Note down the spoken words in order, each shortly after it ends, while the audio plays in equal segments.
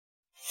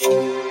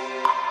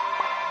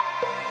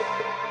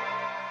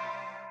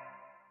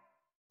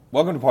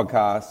Welcome to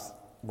podcast.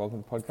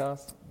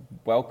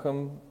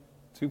 Welcome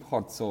to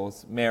Pod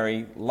Source.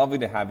 Mary, lovely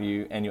to have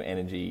you and your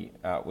energy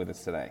with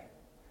us today.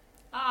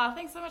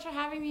 Thanks so much for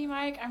having me,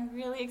 Mike. I'm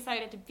really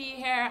excited to be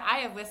here. I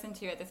have listened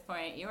to, at this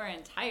point, your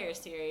entire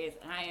series,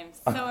 and I am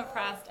so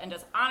impressed and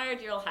just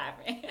honored you'll have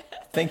me.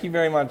 Thank you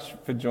very much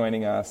for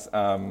joining us.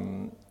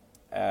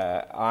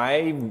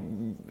 I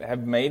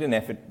have made an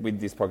effort with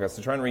this podcast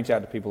to try and reach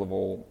out to people of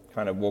all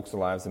kind of walks of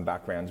lives and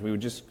backgrounds. We were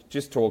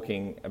just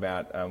talking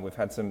about, we've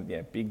had some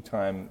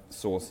big-time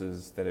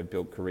sources that have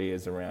built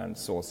careers around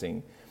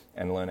sourcing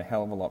and learn a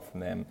hell of a lot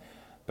from them.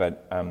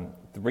 But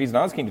the reason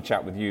I was keen to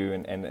chat with you,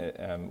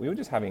 and we were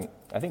just having,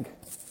 I think,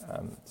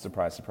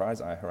 surprise,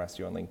 surprise, I harassed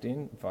you on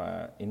LinkedIn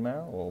via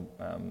email or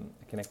a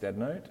connected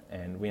note,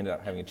 and we ended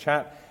up having a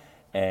chat,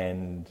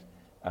 and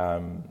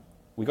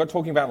we got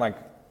talking about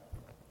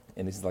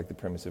and this is the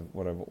premise of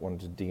what I wanted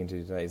to dig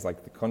into today, is the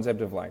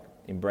concept of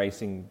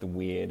embracing the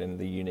weird and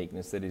the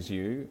uniqueness that is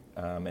you,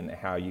 and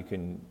how you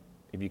can,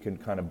 if you can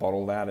kind of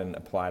bottle that and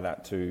apply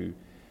that to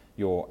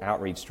your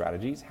outreach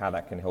strategies, how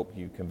that can help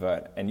you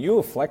convert. And you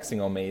were flexing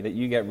on me that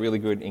you get really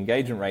good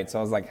engagement rates. So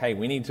I was like, hey,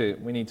 we need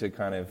to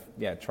kind of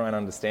try and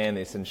understand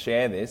this and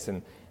share this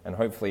and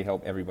hopefully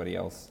help everybody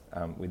else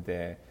with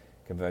their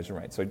conversion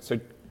rates. So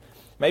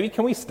maybe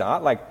can we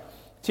start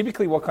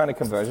typically what kind of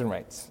conversion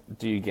rates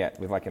do you get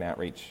with an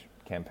outreach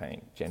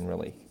campaign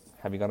generally?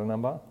 Have you got a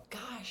number?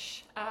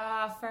 Gosh,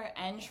 for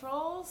eng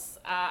roles,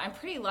 I'm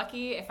pretty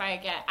lucky if I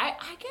get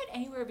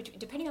anywhere between,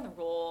 depending on the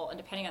role and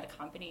depending on the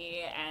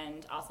company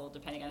and also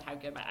depending on how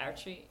good my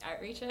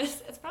outreach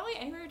is, it's probably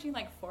anywhere between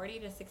 40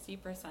 to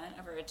 60%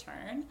 of a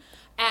return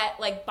at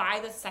by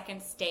the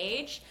second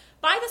stage.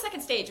 By the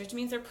second stage, which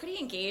means they're pretty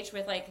engaged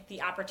with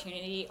the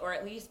opportunity or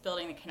at least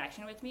building the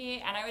connection with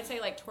me. And I would say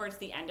towards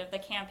the end of the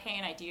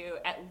campaign, I do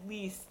at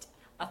least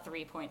a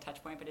 3-point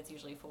touch point, but it's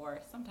usually 4,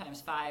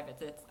 sometimes 5.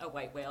 It's a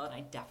white whale, and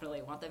I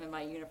definitely want them in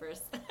my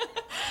universe.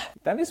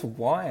 That is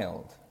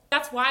wild.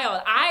 That's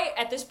wild. I,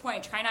 at this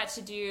point, try not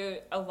to do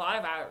a lot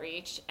of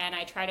outreach, and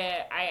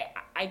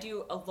I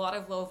do a lot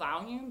of low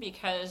volume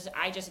because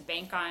I just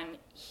bank on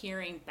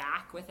hearing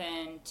back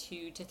within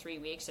 2 to 3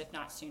 weeks, if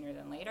not sooner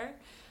than later.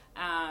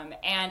 And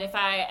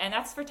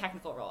that's for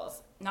technical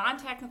roles.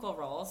 Non-technical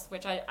roles,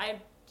 which I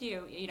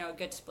do, a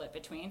good split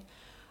between.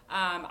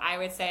 I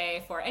would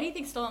say for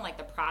anything still in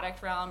the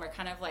product realm or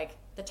kind of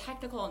the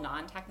technical,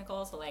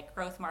 non-technical, so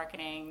growth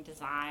marketing,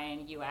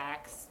 design,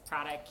 UX,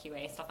 product,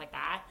 QA, stuff like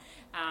that,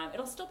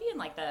 it'll still be in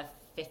the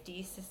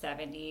 50s to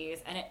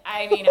 70s. And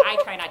I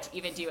try not to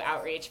even do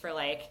outreach for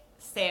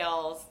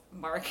sales,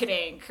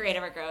 marketing,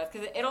 creative or growth,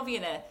 because it'll be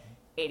in the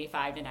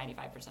 85 to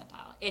 95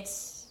 percentile.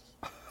 It's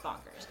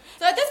bonkers.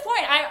 So at this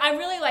point, I'm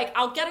really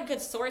I'll get a good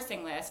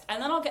sourcing list,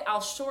 and then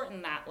I'll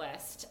shorten that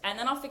list, and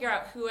then I'll figure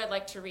out who I'd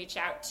like to reach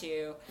out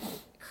to,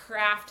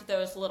 craft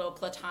those little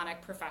platonic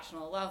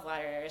professional love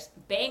letters,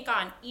 bank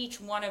on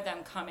each one of them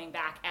coming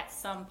back at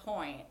some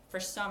point for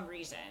some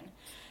reason,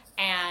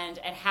 and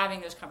having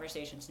those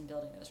conversations and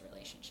building those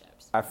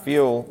relationships. I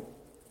feel,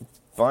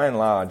 by and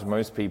large,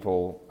 most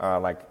people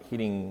are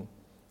hitting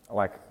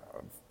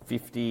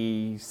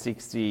 50,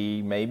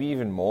 60, maybe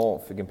even more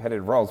for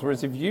competitive roles.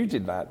 Whereas if you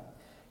did that,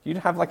 you'd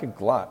have a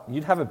glut.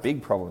 You'd have a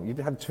big problem. You'd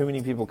have too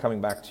many people coming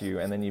back to you,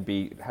 and then you'd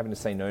be having to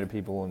say no to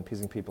people and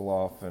pissing people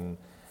off. And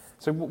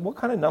so what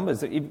kind of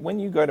numbers, when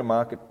you go to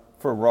market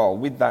for a role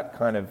with that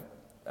kind of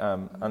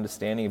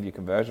understanding of your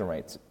conversion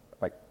rates,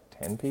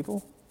 10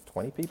 people,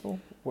 20 people?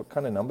 What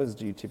kind of numbers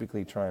do you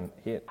typically try and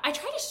hit? I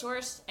try to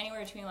source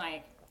anywhere between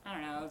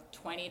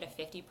 20 to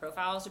 50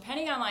 profiles,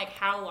 depending on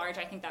how large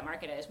I think that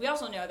market is. We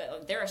also know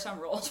that there are some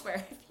roles where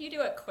if you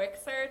do a quick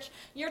search,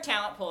 your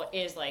talent pool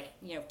is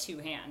 2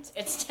 hands.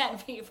 It's 10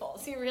 people.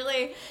 So you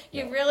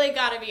really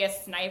got to be a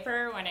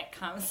sniper when it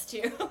comes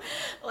to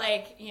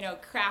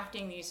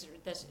crafting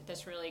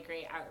this really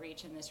great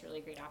outreach and this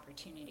really great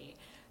opportunity.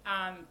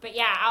 But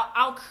yeah,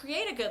 I'll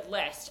create a good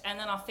list, and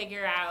then I'll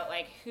figure out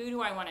who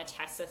do I want to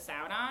test this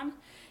out on.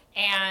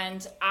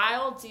 And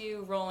I'll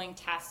do rolling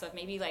tests of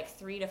maybe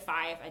 3 to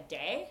 5 a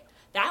day.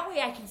 That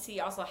way I can see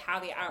also how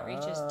the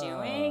outreach is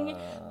doing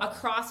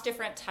across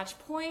different touch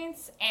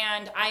points.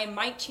 And I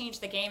might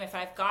change the game if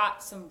I've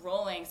got some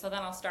rolling. So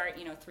then I'll start,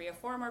 3 or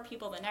 4 more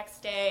people the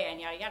next day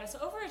and yada, yada. So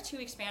over a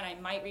 2-week span, I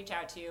might reach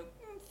out to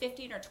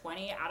 15 or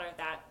 20 out of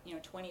that,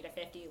 20 to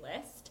 50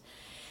 list.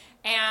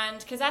 And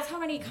because that's how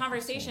many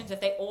conversations, if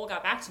they all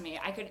got back to me,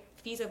 I could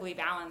feasibly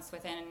balance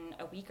within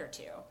a week or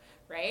 2,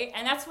 right?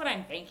 And that's what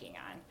I'm banking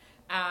on.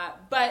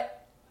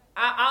 But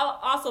I'll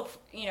also,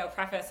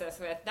 preface this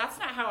with, that's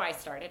not how I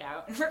started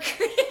out in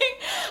recruiting.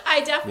 I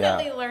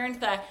definitely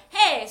learned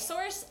hey,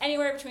 source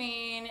anywhere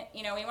between,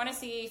 we want to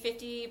see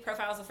 50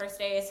 profiles the first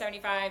day,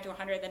 75 to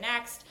 100 the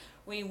next.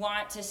 We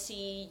want to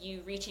see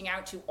you reaching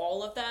out to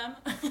all of them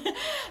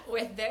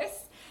with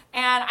this.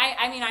 And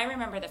I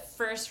remember the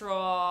first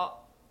role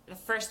the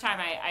first time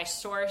I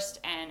sourced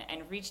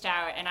and reached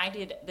out, and I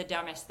did the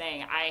dumbest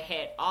thing.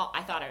 I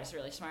thought I was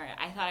really smart.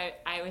 I thought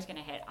I was going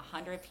to hit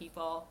 100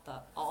 people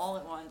all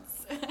at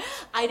once.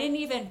 I didn't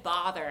even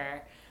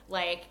bother,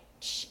 like,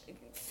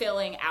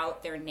 filling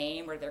out their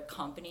name or their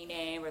company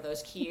name or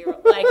those key,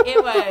 like,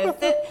 it was,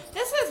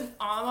 this was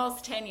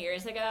almost 10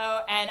 years ago,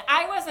 and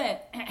I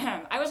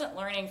wasn't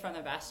learning from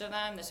the best of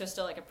them. This was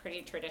still like a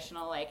pretty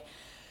traditional, like,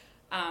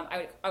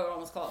 I would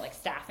almost call it like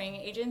staffing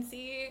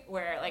agency,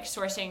 where like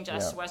sourcing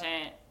just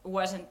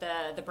wasn't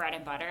the bread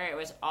and butter. It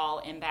was all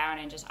inbound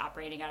and just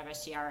operating out of a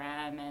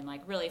CRM and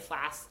like really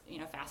fast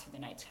for the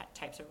night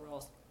types of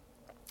roles.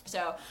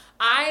 So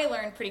I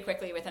learned pretty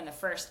quickly within the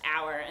first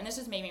hour, and this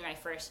was maybe my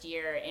first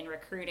year in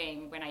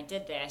recruiting when I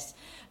did this,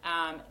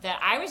 that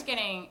I was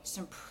getting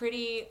some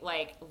pretty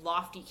like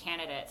lofty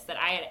candidates that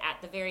I had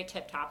at the very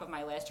top of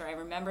my list, or I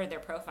remembered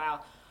their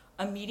profile,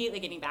 immediately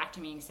getting back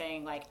to me and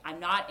saying like, I'm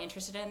not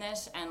interested in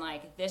this, and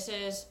like, this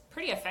is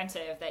pretty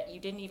offensive that you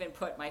didn't even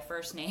put my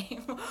first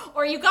name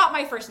or you got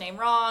my first name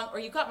wrong, or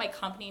you got my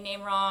company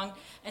name wrong,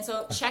 and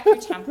so check your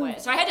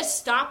template. So I had to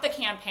stop the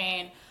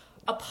campaign,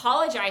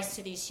 apologize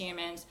to these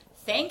humans,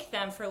 thank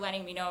them for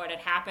letting me know what had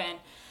happened.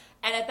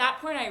 And at that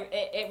point,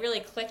 it really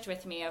clicked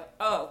with me of,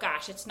 oh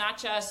gosh, it's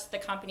not just the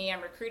company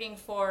I'm recruiting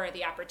for, or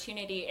the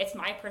opportunity, it's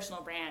my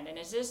personal brand. And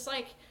is this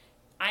like,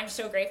 I'm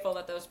so grateful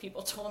that those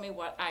people told me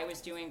what I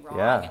was doing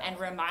wrong and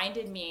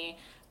reminded me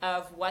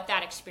of what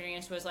that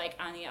experience was like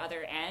on the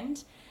other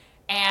end,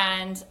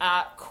 and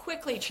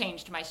quickly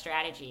changed my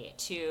strategy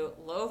to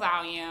low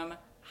volume,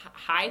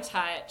 high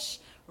touch,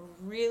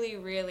 really,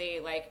 really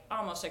like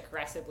almost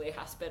aggressively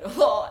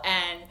hospitable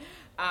and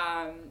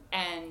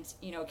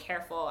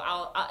careful.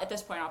 At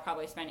this point, I'll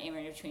probably spend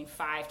anywhere between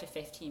 5 to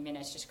 15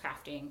 minutes just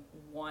crafting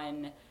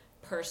one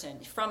person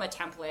from a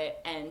template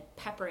and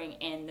peppering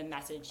in the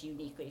message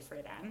uniquely for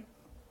them.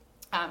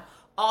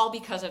 All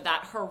because of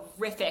that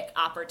horrific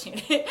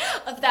opportunity,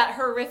 of that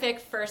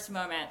horrific first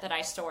moment that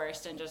I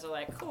sourced, and just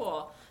like,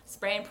 cool,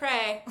 spray and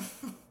pray.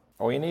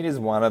 All you need is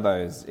one of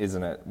those,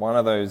 isn't it? One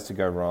of those to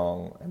go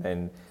wrong, and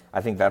then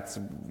I think that's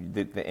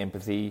the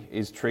empathy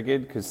is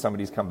triggered because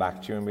somebody's come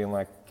back to you and been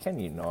like, can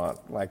you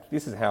not? Like,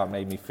 this is how it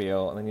made me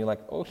feel. And then you're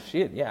like, oh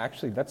shit, yeah,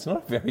 actually, that's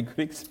not a very good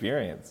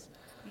experience.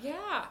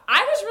 Yeah,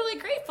 I was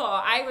really grateful.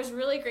 I was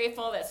really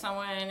grateful that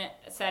someone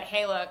said,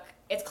 hey, look,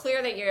 it's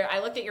clear that I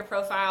looked at your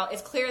profile.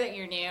 It's clear that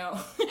you're new.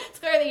 It's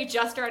clear that you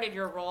just started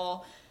your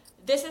role.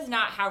 This is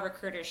not how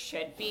recruiters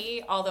should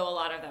be, although a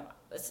lot of them,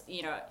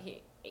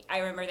 I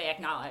remember they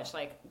acknowledged,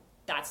 like,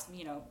 that's,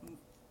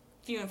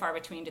 few and far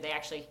between do they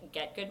actually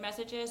get good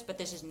messages, but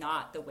this is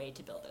not the way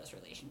to build those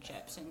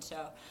relationships. And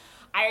so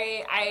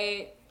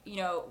I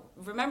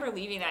remember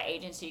leaving that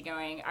agency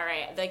going, all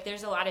right, like,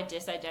 there's a lot of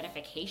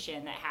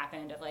disidentification that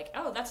happened of like,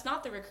 oh, that's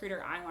not the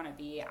recruiter I want to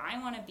be. I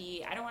don't want to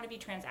be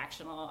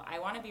transactional. I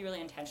want to be really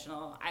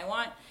intentional. I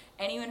want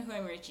anyone who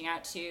I'm reaching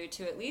out to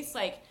at least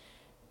like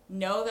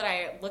know that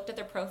I looked at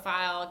their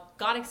profile,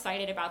 got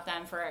excited about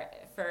them for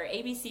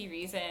ABC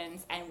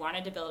reasons, and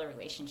wanted to build a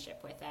relationship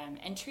with them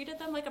and treated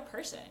them like a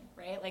person,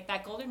 right? Like,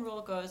 that golden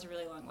rule goes a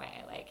really long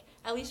way. Like,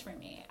 at least for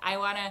me, I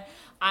want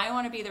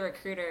to be the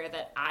recruiter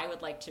that I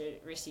would like to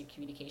receive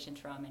communications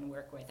from and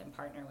work with and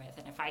partner with.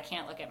 And if I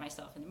can't look at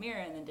myself in the mirror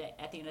and then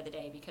at the end of the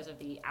day, because of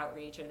the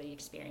outreach or the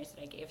experience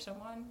that I gave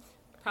someone,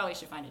 I probably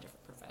should find a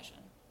different profession.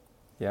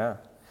 Yeah.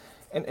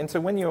 And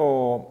so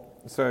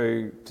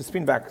to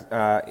spin back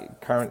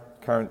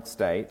current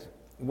state,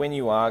 when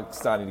you are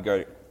starting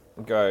to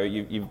go,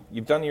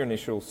 you've done your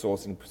initial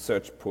sourcing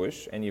search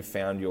push and you've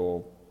found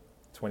your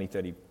 20,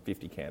 30,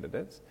 50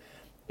 candidates.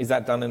 Is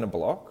that done in a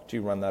block? Do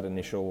you run that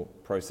initial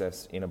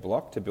process in a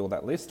block to build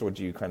that list, or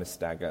do you kind of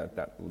stagger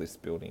that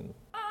list building?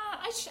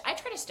 I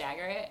try to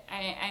stagger it.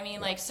 I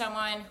mean, like,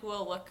 someone who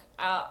will look,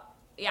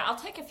 I'll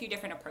take a few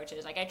different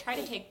approaches. Like, I try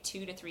to take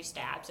 2 to 3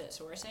 stabs at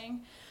sourcing.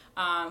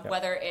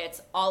 Whether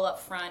it's all up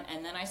front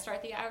and then I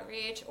start the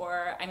outreach,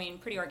 or, I mean,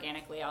 pretty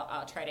organically,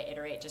 I'll try to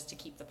iterate just to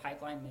keep the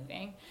pipeline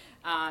moving,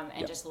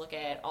 and just look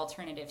at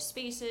alternative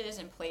spaces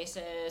and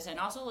places, and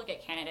also look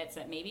at candidates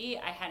that maybe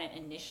I hadn't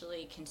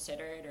initially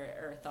considered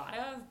or thought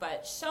of,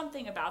 but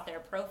something about their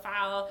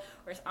profile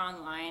or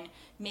online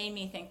made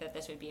me think that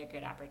this would be a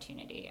good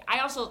opportunity. I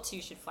also,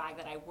 too, should flag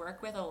that I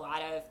work with a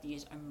lot of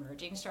these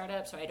emerging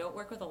startups, so I don't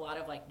work with a lot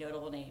of, like,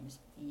 notable names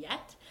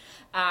yet,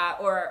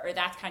 or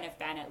that's kind of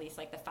been at least,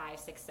 like, the 5,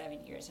 6,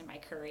 7 years in my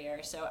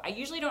career. So I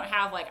usually don't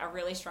have like a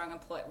really strong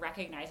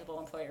recognizable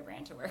employer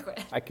brand to work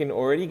with. I can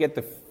already get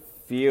the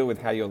feel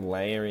with how you're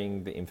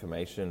layering the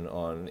information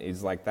on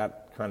is like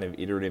that kind of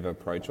iterative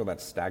approach, or that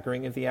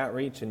staggering of the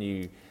outreach, and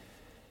you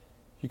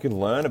can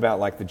learn about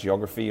like the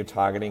geography you're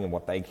targeting and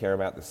what they care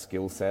about, the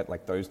skill set,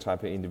 like those type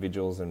of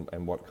individuals,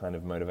 and what kind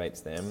of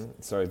motivates them.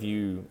 So if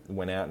you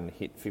went out and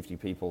hit 50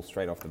 people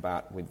straight off the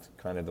bat with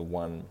kind of the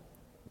one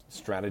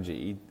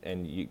strategy,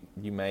 and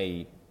you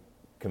may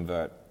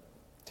convert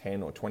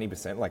 10 or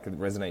 20%, like it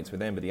resonates with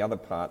them, but the other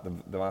part,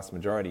 the vast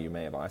majority, you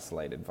may have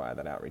isolated via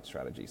that outreach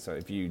strategy. So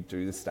if you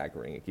do the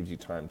staggering, it gives you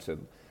time to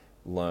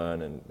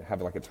learn and have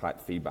like a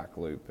tight feedback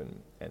loop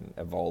and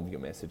evolve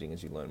your messaging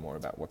as you learn more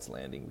about what's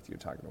landing with your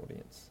target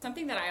audience.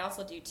 Something that I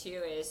also do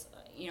too is,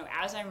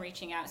 as I'm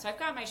reaching out, so I've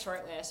got my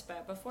short list,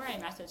 but before I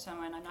message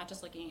someone, I'm not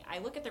just I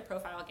look at their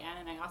profile again,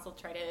 and I also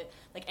try to,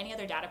 like any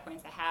other data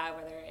points I have,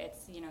 whether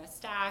it's,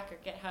 Stack or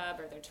GitHub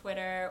or their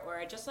Twitter,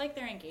 or just like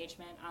their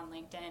engagement on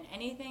LinkedIn,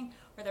 anything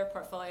or their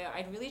portfolio,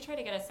 I'd really try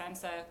to get a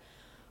sense of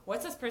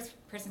what's this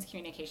person's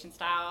communication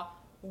style,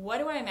 what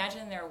do I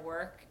imagine their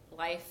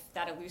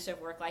that elusive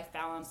work-life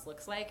balance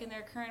looks like in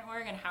their current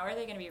org, and how are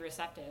they going to be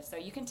receptive? So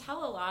you can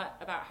tell a lot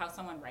about how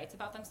someone writes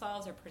about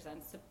themselves or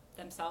presents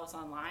themselves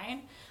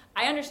online.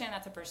 I understand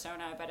that's a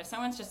persona, but if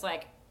someone's just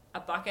like a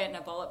bucket and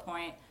a bullet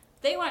point,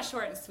 they want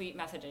short and sweet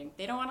messaging.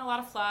 They don't want a lot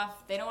of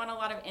fluff. They don't want a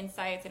lot of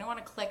insights. They don't want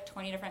to click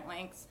 20 different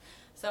links.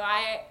 So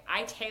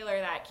I tailor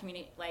that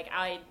community, like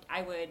I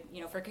would,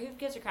 for Who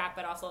Gives a Crap,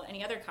 but also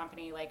any other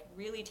company, like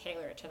really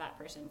tailor it to that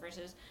person,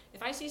 versus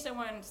if I see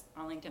someone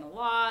on LinkedIn a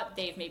lot,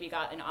 they've maybe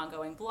got an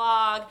ongoing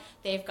blog,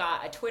 they've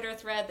got a Twitter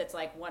thread that's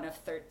like one of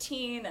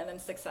 13 and then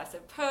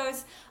successive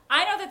posts.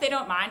 I know that they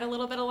don't mind a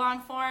little bit of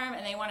long form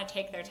and they want to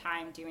take their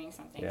time doing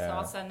something. Yeah. So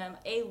I'll send them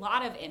a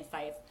lot of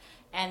insights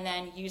and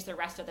then use the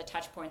rest of the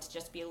touch points to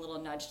just be a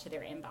little nudge to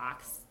their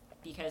inbox,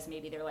 because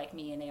maybe they're like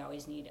me and they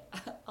always need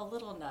a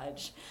little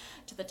nudge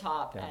to the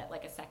top at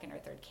like a second or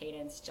third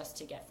cadence just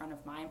to get front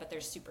of mind, but they're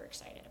super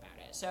excited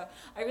about it. So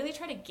I really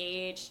try to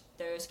gauge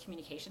those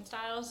communication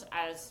styles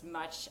as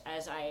much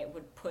as I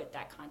would put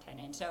that content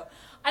in. So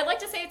I'd like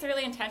to say it's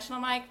really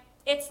intentional, Mike.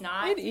 It's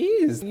not. It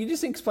is. You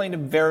just explained a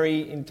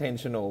very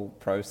intentional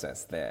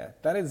process there.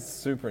 That is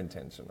super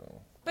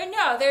intentional. But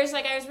no, there's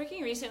I was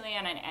working recently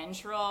on an eng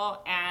role,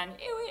 and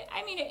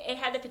it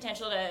had the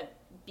potential to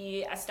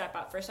be a step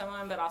up for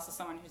someone, but also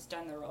someone who's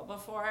done the role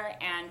before.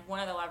 And one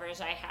of the levers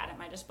I had at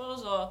my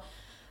disposal,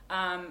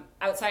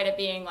 outside of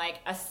being like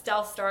a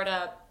stealth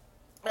startup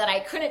that I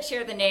couldn't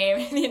share the name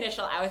in the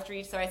initial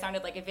outreach, so I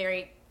sounded like a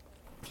very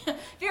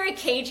very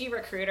cagey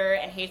recruiter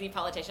and hazy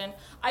politician.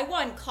 I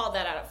called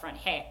that out up front.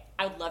 Hey,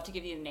 I would love to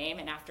give you the name,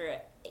 and after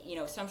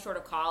some sort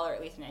of call or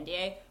at least an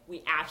NDA,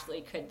 we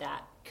actually could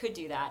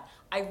do that.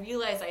 I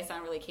realize I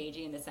sound really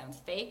cagey and this sounds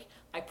fake.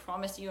 I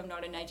promise you I'm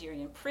not a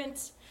Nigerian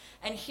prince,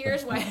 and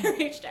here's why I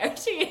reached out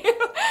to you.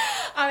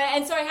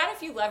 And so I had a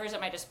few levers at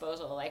my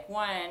disposal. Like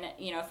one,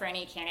 for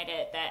any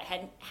candidate that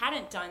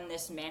hadn't done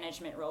this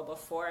management role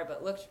before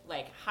but looked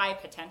like high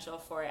potential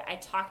for it, I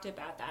talked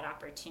about that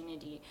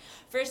opportunity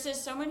versus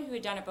someone who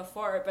had done it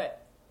before,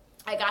 but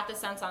I got the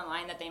sense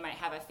online that they might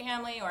have a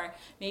family, or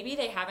maybe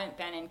they haven't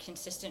been in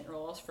consistent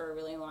roles for a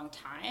really long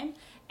time.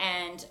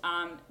 And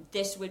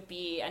this would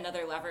be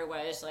another lever,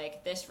 was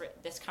like this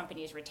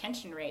company's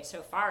retention rate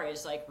so far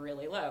is like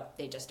really low.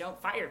 They just don't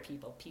fire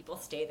people. People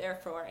stay there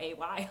for a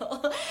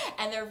while.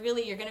 And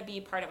you're going to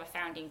be part of a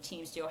founding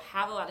team, so you'll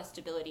have a lot of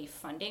stability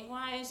funding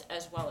wise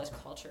as well as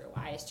culture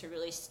wise to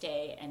really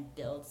stay and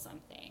build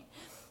something.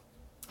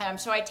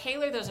 So I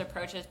tailor those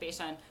approaches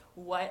based on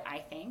what I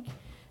think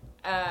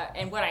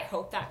and what I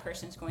hope that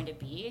person's going to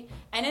be.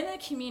 And in the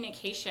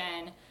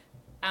communication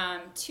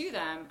to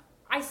them,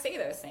 I say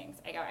those things.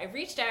 I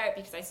reached out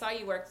because I saw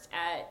you worked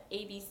at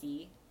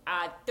ABC.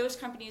 Those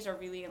companies are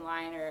really in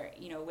line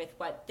with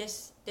what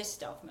this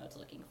stealth mode's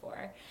looking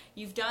for.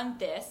 You've done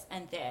this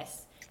and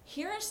this.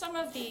 Here are some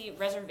of the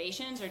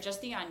reservations or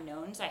just the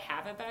unknowns I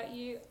have about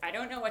you. I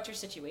don't know what your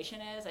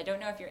situation is. I don't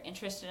know if you're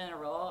interested in a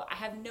role. I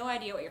have no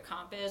idea what your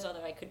comp is,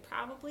 although I could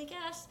probably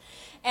guess.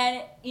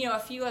 And, a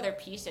few other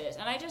pieces.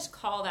 And I just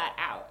call that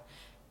out.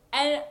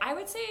 And I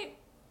would say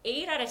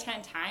 8 out of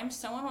 10 times,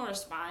 someone will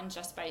respond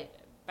just by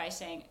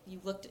saying,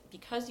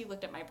 because you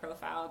looked at my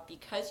profile,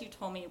 because you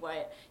told me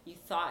what you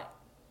thought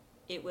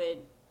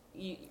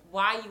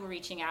why you were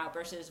reaching out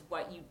versus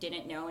what you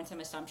didn't know and some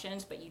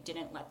assumptions, but you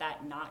didn't let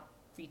that not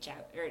reach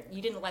out, or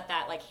you didn't let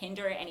that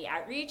hinder any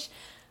outreach.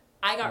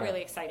 I got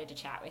really excited to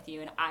chat with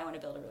you, and I want to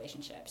build a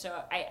relationship.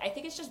 So I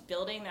think it's just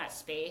building that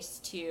space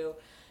to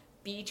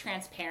be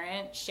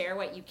transparent, share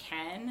what you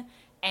can,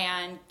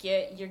 and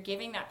you're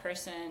giving that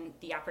person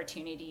the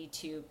opportunity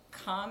to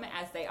come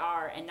as they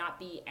are and not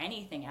be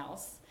anything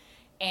else,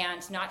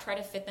 and not try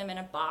to fit them in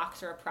a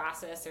box or a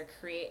process or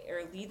create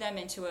or lead them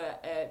into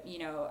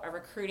a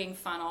recruiting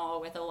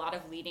funnel with a lot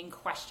of leading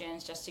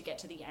questions just to get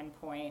to the end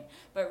point,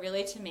 but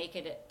really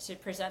to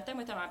present them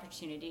with an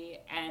opportunity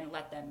and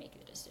let them make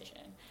the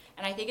decision.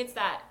 And I think it's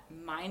that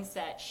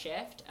mindset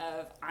shift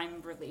of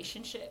I'm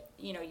relationship,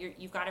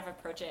 you've got to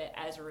approach it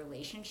as a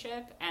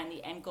relationship, and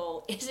the end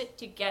goal isn't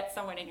to get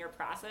someone in your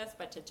process,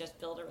 but to just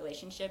build a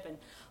relationship and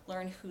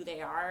learn who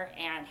they are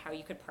and how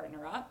you could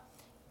partner up.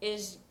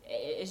 Is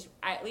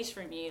at least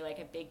for me, like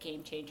a big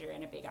game changer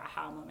and a big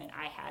aha moment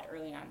I had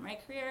early on in my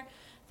career,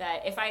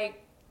 that if I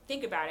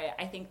think about it,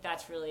 I think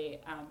that's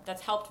really,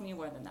 that's helped me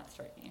more than that's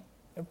hurt me.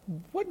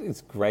 What is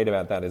great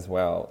about that as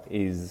well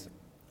is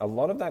a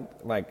lot of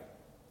that,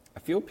 I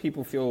feel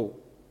people feel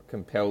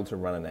compelled to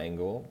run an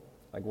angle.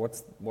 Like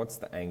what's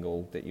the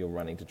angle that you're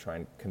running to try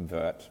and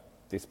convert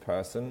this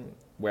person?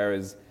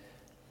 Whereas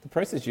the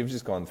process you've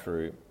just gone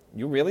through,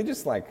 you're really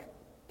just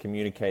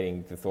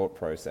communicating the thought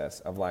process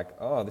of like,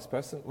 oh, this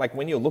person, like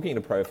when you're looking at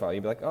a profile,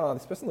 you'd be like, oh,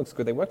 this person looks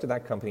good. They worked at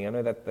that company. I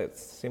know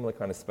that's similar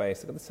kind of space.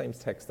 They've got the same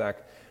tech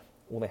stack.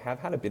 Well, they have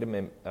had a bit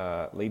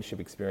of leadership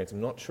experience. I'm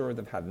not sure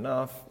they've had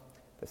enough.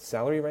 The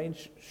salary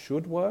range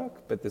should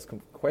work, but there's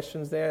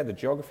questions there. The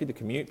geography, the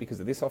commute because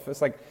of this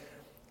office. Like,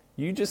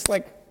 you just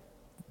like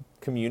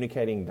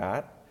communicating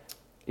that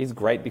is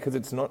great because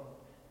it's not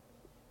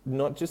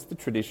just the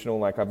traditional,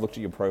 like, I've looked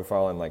at your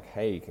profile and like,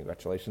 hey,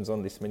 congratulations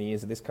on this many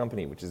years at this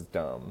company, which is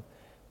dumb.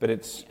 But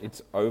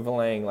it's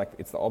overlaying, like,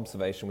 it's the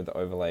observation with the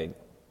overlaid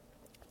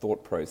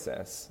thought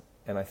process.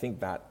 And I think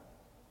that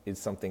is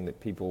something that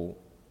people,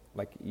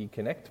 like, you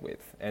connect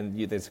with. And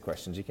there's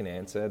questions you can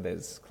answer,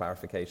 there's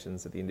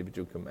clarifications that the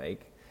individual can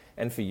make.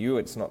 And for you,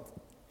 it's not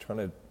trying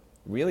to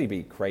really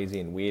be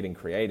crazy and weird and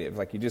creative.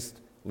 Like, you're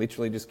just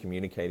literally just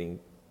communicating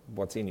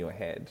what's in your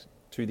head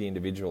to the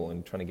individual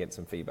and trying to get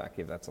some feedback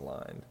if that's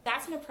aligned.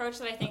 That's an approach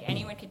that I think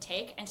anyone could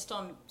take and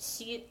still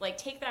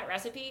take that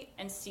recipe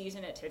and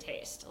season it to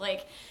taste.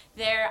 Like,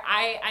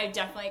 I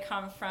definitely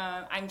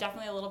I'm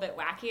definitely a little bit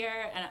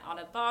wackier and on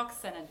a box,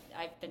 and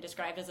I've been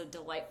described as a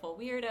delightful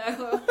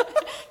weirdo.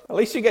 At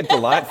least you get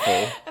delightful.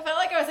 I felt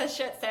like I was a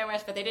shit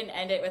sandwich, but they didn't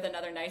end it with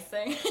another nice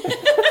thing.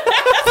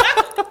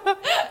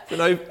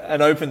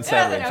 An open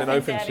sandwich, an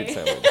open shit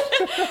sandwich.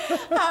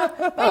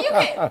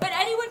 But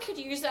anyone could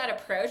use that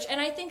approach, and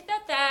I think that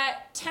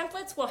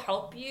templates will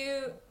help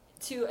you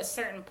to a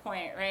certain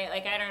point, right?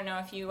 Like, I don't know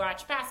if you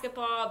watch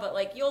basketball, but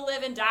like, you'll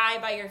live and die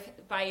by your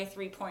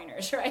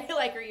 3-pointers, right?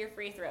 Like, or your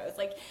free throws.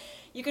 Like,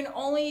 you can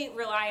only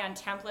rely on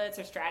templates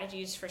or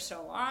strategies for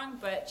so long,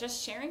 but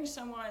just sharing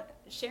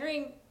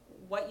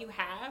what you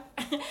have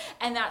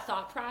and that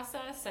thought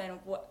process and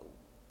what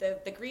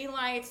the green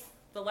lights,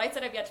 the lights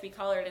that have yet to be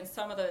colored, and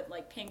some of the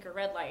like pink or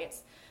red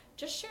lights,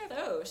 just share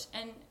those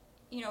and,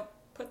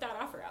 put that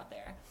offer out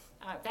there.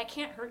 That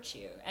can't hurt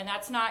you. And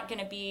that's not going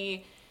to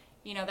be,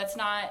 that's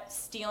not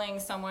stealing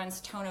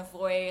someone's tone of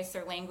voice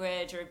or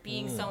language or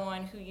being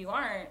someone who you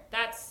aren't.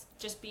 That's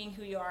just being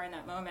who you are in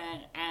that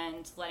moment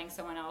and letting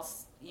someone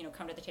else,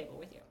 come to the table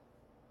with you.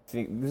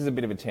 See, this is a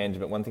bit of a tangent,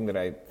 but one thing that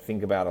I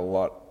think about a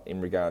lot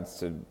in regards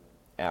to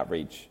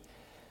outreach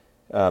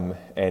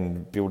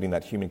and building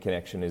that human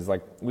connection is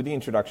like with the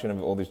introduction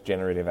of all this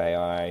generative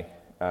AI,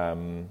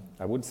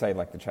 I would say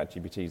like the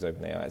ChatGPTs,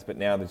 OpenAIs, but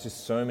now there's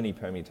just so many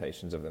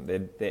permutations of them.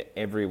 They're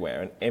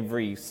everywhere, and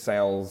every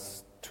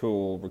sales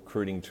tool,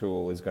 recruiting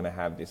tool is going to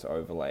have this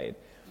overlaid.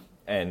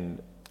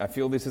 And I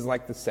feel this is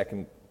like this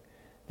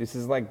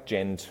is like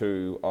Gen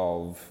 2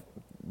 of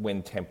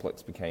when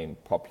templates became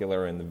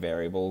popular and the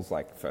variables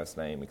like first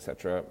name,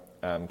 etc.,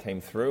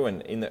 came through.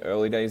 And in the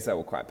early days, they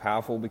were quite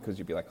powerful because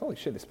you'd be like, holy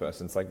shit, this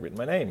person's like written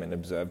my name and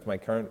observed my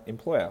current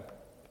employer.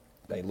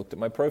 They looked at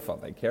my profile,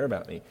 they care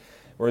about me.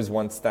 Whereas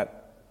once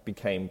that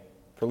became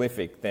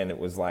prolific, then it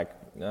was like,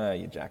 no,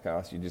 you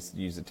jackass, you just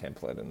use a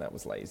template, and that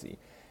was lazy.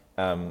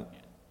 And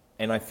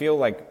I feel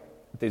like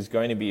there's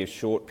going to be a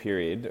short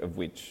period of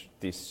which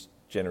this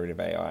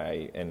generative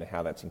AI and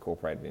how that's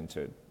incorporated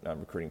into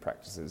recruiting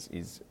practices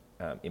is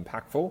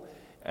impactful,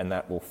 and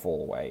that will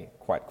fall away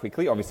quite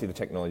quickly. Obviously, the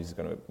technology is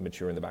going to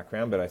mature in the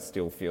background, but I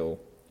still feel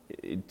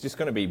it's just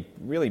going to be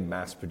really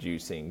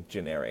mass-producing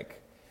generic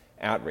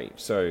outreach.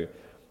 So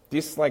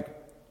this, like,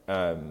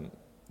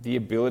 the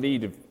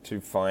ability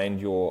to find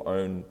your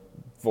own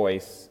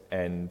voice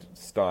and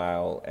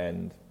style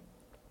and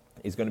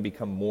is going to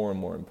become more and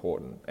more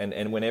important.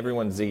 And when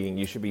everyone's zigging,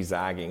 you should be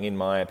zagging, in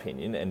my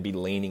opinion, and be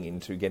leaning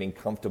into getting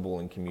comfortable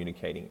and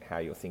communicating how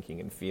you're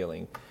thinking and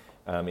feeling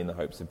in the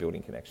hopes of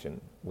building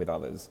connection with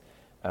others.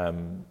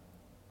 Man,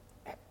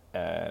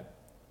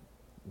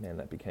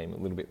 that became a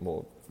little bit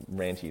more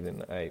ranty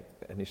than I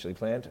initially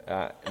planned.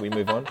 We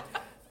move on.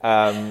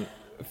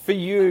 For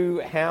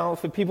you,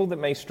 for people that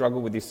may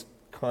struggle with this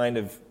kind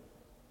of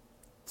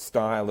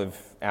style of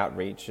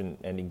outreach and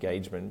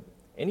engagement,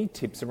 any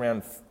tips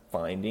around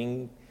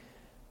finding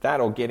that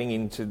or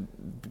getting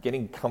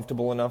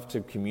comfortable enough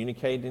to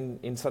communicate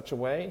in such a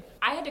way?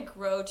 I had to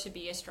grow to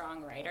be a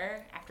strong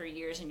writer after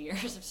years and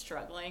years of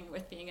struggling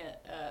with being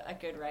a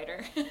good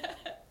writer.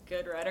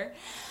 Good writer.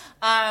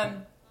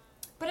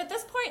 But at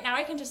this point now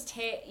I can just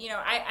take,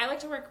 I like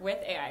to work with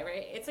AI,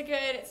 right? It's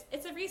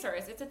a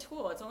resource, it's a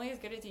tool. It's only as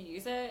good as you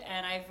use it.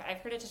 And I've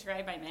heard it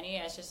described by many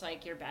as just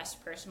like your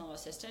best personal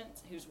assistant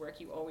whose work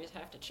you always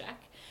have to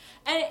check.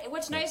 And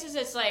what's nice is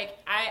it's like,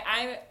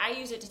 I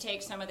use it to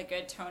take some of the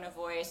good tone of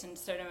voice and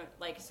sort of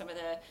like some of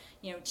the,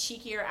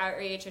 cheekier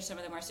outreach or some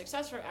of the more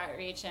successful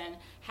outreach and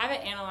have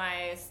it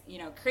analyze,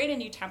 create a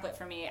new template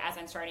for me as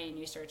I'm starting a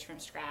new search from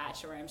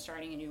scratch or I'm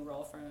starting a new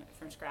role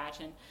from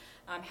scratch and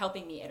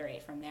helping me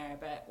iterate from there.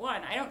 But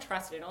one, I don't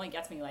trust it. It only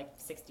gets me like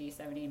 60,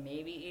 70,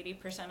 maybe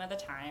 80% of the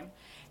time.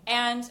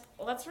 And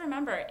let's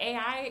remember,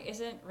 AI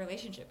isn't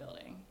relationship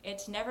building.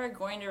 It's never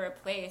going to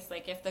replace,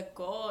 like if the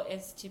goal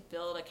is to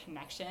build a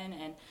connection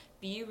and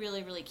be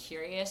really, really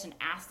curious and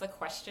ask the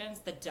questions,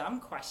 the dumb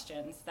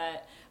questions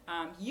that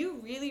you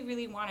really,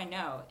 really want to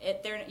know.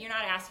 You're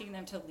not asking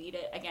them to lead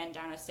it, again,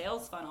 down a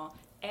sales funnel.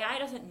 AI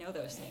doesn't know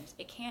those things.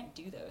 It can't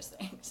do those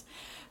things.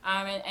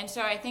 And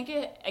so I think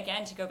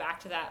again, to go back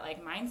to that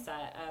like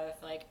mindset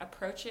of like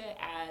approach it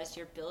as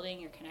you're building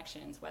your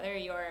connections, whether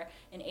you're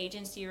an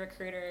agency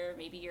recruiter,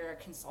 maybe you're a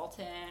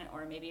consultant,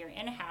 or maybe you're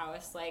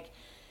in-house, like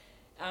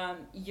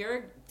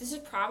this is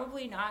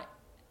probably not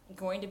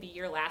going to be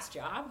your last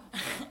job,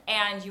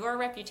 and your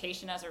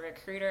reputation as a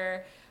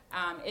recruiter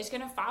is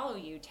going to follow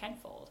you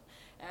tenfold.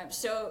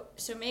 So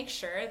make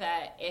sure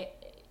that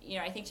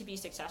I think to be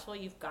successful,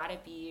 you've got to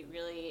be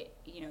really,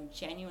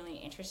 genuinely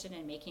interested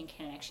in making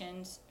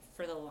connections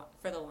for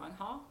the long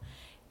haul,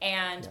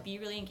 and be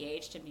really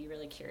engaged and be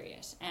really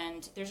curious.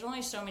 And there's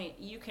only so many,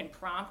 you can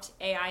prompt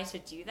AI to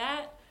do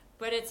that,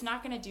 but it's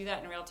not going to do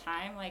that in real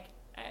time. Like,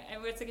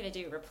 what's it going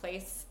to do?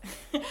 Replace,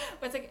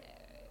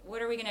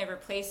 what are we going to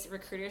replace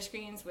recruiter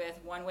screens with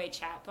one-way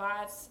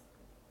chatbots?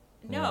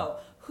 No.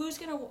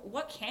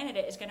 What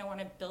candidate is going to want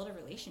to build a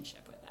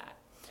relationship with that?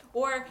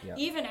 Or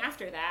even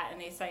after that,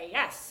 and they say,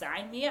 yes,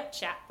 sign me up,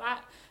 chatbot.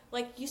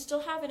 Like, you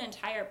still have an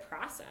entire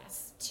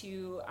process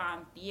to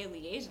be a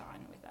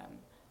liaison with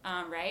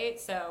them, right?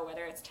 So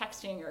whether it's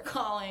texting or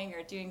calling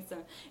or doing some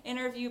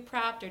interview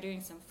prep or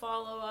doing some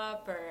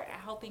follow-up or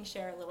helping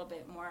share a little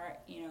bit more,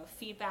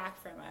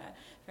 feedback from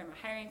a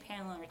hiring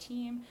panel or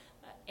team,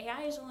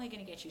 AI is only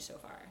going to get you so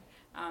far.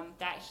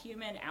 That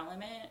human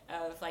element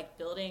of like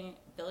building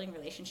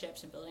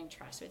relationships and building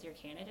trust with your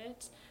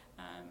candidates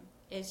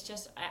is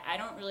just, I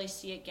don't really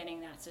see it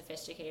getting that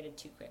sophisticated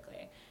too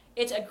quickly.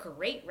 It's a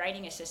great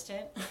writing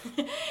assistant.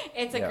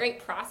 It's a great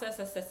process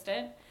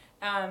assistant.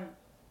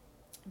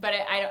 But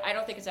I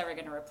don't think it's ever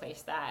going to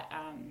replace the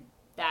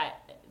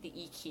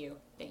EQ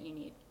that you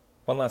need.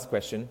 One last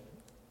question,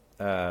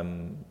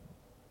 and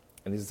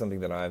this is something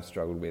that I've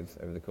struggled with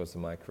over the course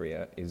of my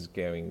career, is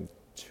going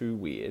too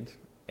weird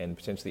and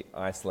potentially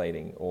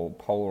isolating or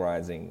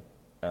polarizing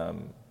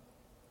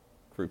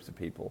groups of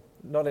people.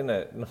 Not in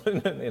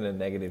a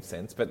negative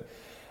sense, but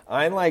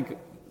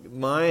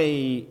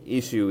my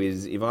issue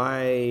is if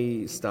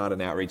I start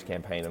an outreach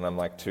campaign and I'm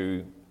like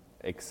too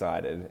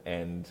excited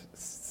and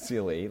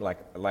silly,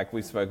 like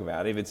we spoke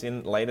about, if it's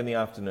late in the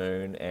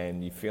afternoon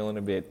and you're feeling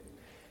a bit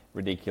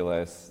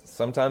ridiculous,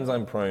 sometimes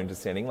I'm prone to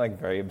sending like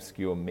very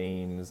obscure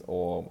memes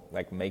or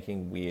like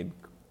making weird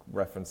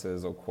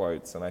references or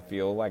quotes, and I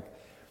feel like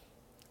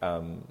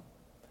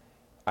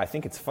I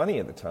think it's funny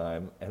at the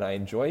time and I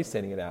enjoy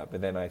sending it out,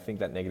 but then I think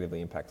that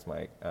negatively impacts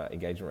my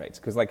engagement rates.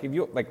 Because like if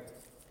you're like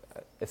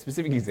a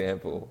specific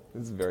example,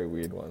 this is a very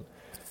weird one.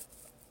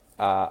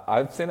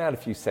 I've sent out a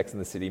few Sex and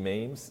the City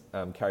memes,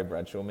 Carrie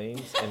Bradshaw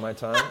memes in my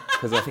time,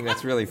 because I think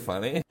that's really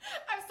funny.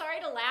 I'm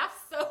sorry to laugh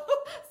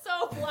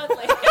so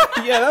bluntly.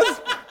 Yeah,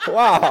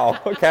 wow,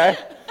 okay.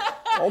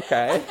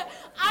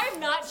 I'm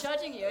not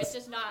judging you. It's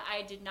just not,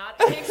 I did not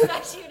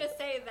expect you to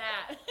say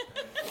that.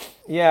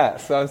 Yeah,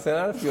 so I've sent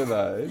out a few of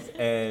those,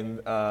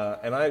 and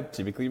I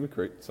typically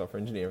recruit software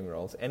engineering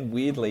roles, and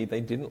weirdly,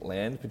 they didn't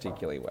land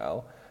particularly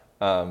well,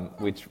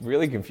 which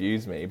really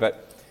confused me.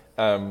 But,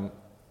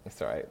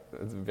 sorry,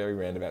 it's a very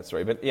roundabout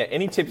story. But yeah,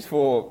 any tips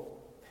for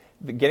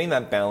getting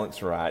that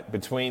balance right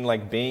between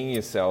like being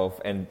yourself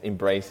and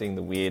embracing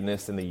the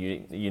weirdness and the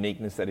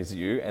uniqueness that is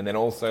you, and then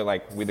also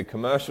like with a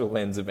commercial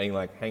lens of being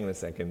like, hang on a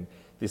second,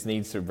 this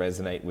needs to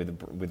resonate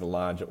with a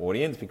larger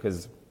audience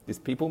because these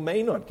people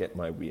may not get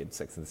my weird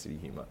Sex and the City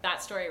humor.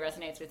 That story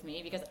resonates with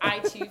me because I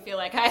too feel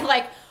like I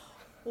like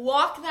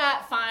walk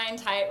that fine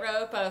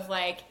tightrope of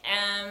like,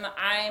 am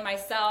I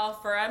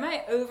myself, or am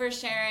I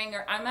oversharing,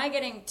 or am I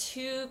getting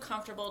too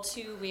comfortable,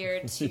 too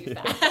weird, too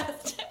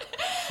fast?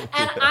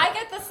 And I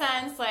get the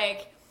sense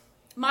like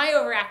my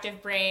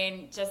overactive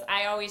brain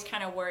I always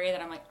kind of worry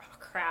that I'm like, oh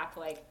crap,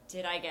 like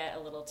did I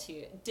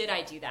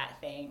do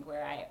that thing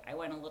where I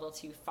went a little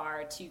too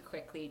far, too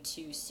quickly,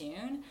 too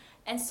soon?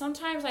 And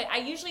sometimes I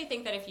usually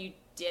think that if you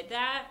did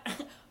that,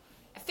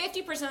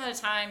 50% of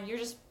the time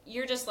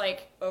you're just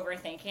like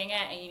overthinking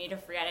it and you need to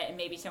forget it, and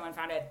maybe someone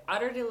found it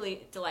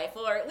utterly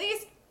delightful, or at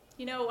least,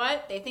 you know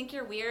what, they think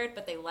you're weird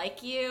but they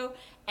like you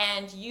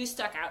and you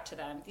stuck out to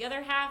them. The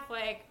other half,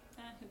 like,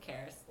 who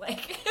cares?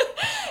 Like,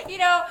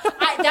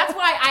 that's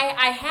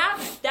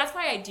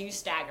why I do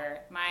stagger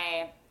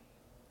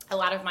a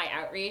lot of my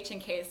outreach in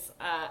case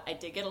I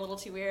did get a little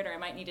too weird, or I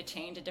might need to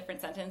change a different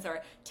sentence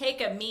or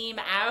take a meme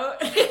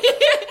out.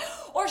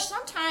 or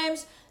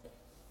sometimes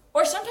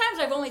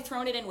I've only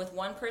thrown it in with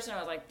one person. I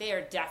was like, they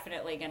are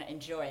definitely going to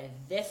enjoy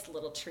this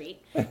little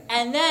treat.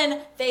 And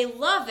then they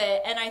love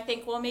it. And I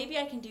think, well, maybe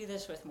I can do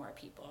this with more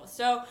people.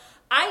 So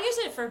I use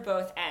it for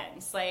both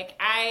ends. Like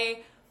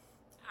I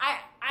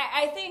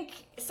think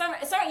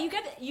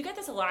you get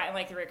this a lot in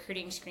like the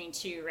recruiting screen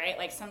too, right?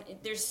 Like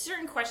there's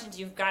certain questions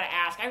you've got to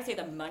ask. I would say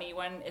the money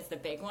one is the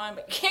big one,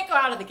 but you can't go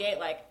out of the gate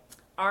like,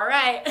 all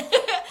right,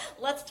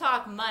 let's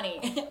talk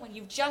money when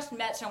you've just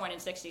met someone in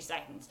 60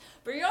 seconds.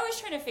 But you're always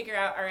trying to figure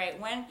out, all right,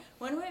 when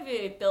have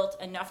we built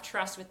enough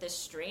trust with this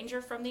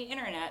stranger from the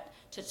internet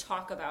to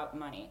talk about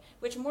money?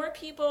 Which more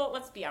people,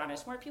 let's be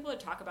honest, more people would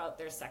talk about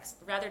their sex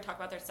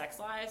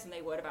lives than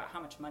they would about how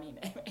much money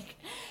they make.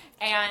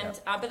 And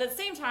but at the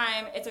same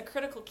time, it's a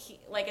critical key,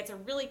 like it's a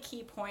really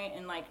key point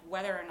in like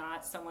whether or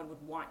not someone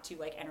would want to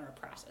like enter a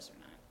process or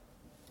not.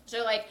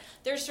 So like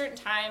there's certain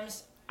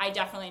times I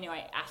definitely knew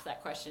I asked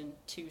that question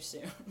too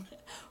soon.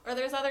 Or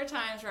there's other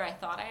times where I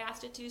thought I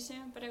asked it too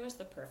soon, but it was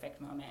the perfect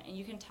moment. And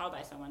you can tell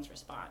by someone's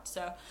response.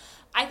 So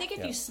I think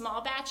if you small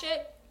batch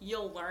it,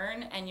 you'll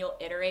learn and you'll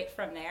iterate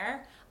from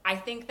there. I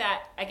think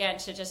that, again,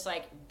 to just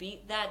like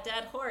beat that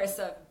dead horse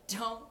of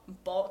don't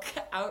bulk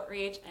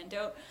outreach and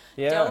don't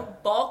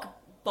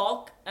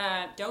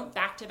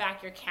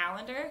back-to-back your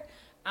calendar,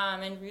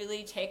 and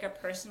really take a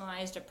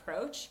personalized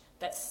approach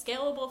that's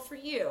scalable for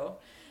you.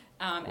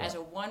 As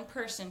a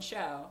one-person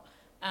show,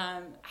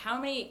 how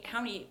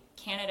many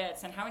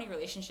candidates and how many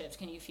relationships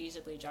can you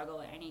feasibly juggle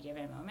at any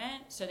given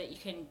moment so that you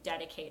can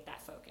dedicate that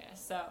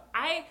focus? So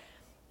I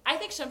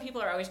think some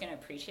people are always going to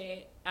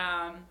appreciate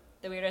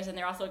the weirdos, and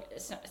they're also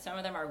some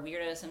of them are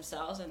weirdos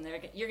themselves, and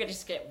you're going to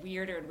just get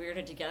weirder and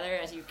weirder together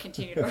as you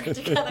continue to work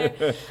together. And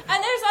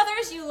there's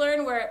others you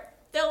learn where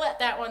they'll let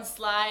that one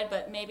slide,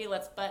 but maybe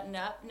let's button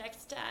up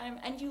next time,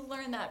 and you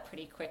learn that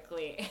pretty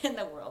quickly in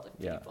the world of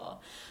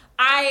people.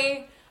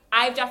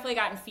 I've definitely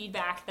gotten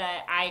feedback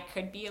that I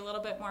could be a little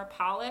bit more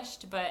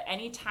polished, but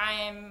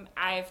anytime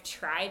I've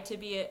tried to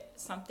be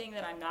something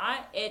that I'm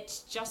not,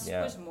 it just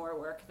was more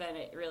work than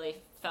it really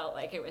felt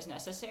like it was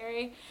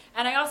necessary.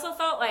 And I also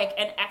felt like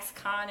an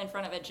ex-con in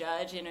front of a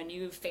judge in a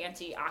new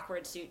fancy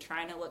awkward suit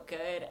trying to look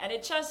good. And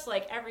it just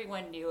like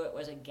everyone knew it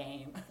was a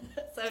game.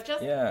 So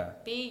just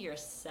be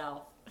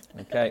yourself.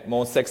 Okay,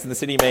 more Sex and the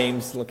City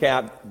memes. Look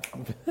out.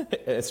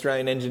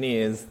 Australian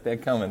engineers, they're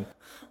coming.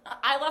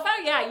 I love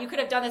how, you could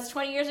have done this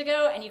 20 years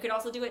ago, and you could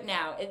also do it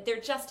now. They're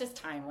just as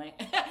timely.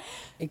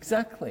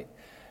 Exactly.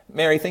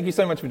 Mary, thank you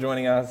so much for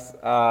joining us.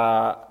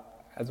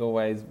 As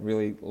always,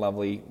 really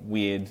lovely,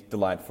 weird,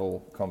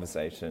 delightful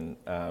conversation.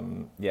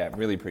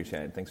 Really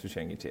appreciate it. Thanks for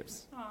sharing your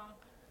tips. Aww.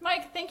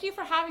 Mike, thank you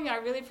for having me. I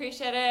really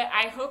appreciate it.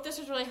 I hope this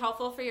was really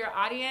helpful for your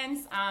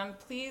audience.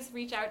 Please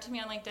reach out to me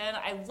on LinkedIn.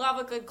 I love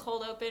a good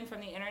cold open from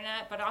the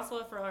internet, but also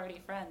if we're already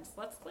friends.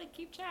 Let's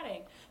keep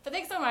chatting. But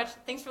thanks so much.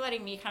 Thanks for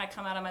letting me kind of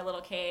come out of my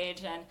little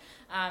cage and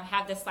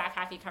have this slap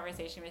happy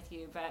conversation with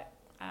you. But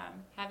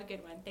have a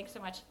good one. Thanks so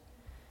much.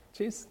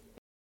 Cheers.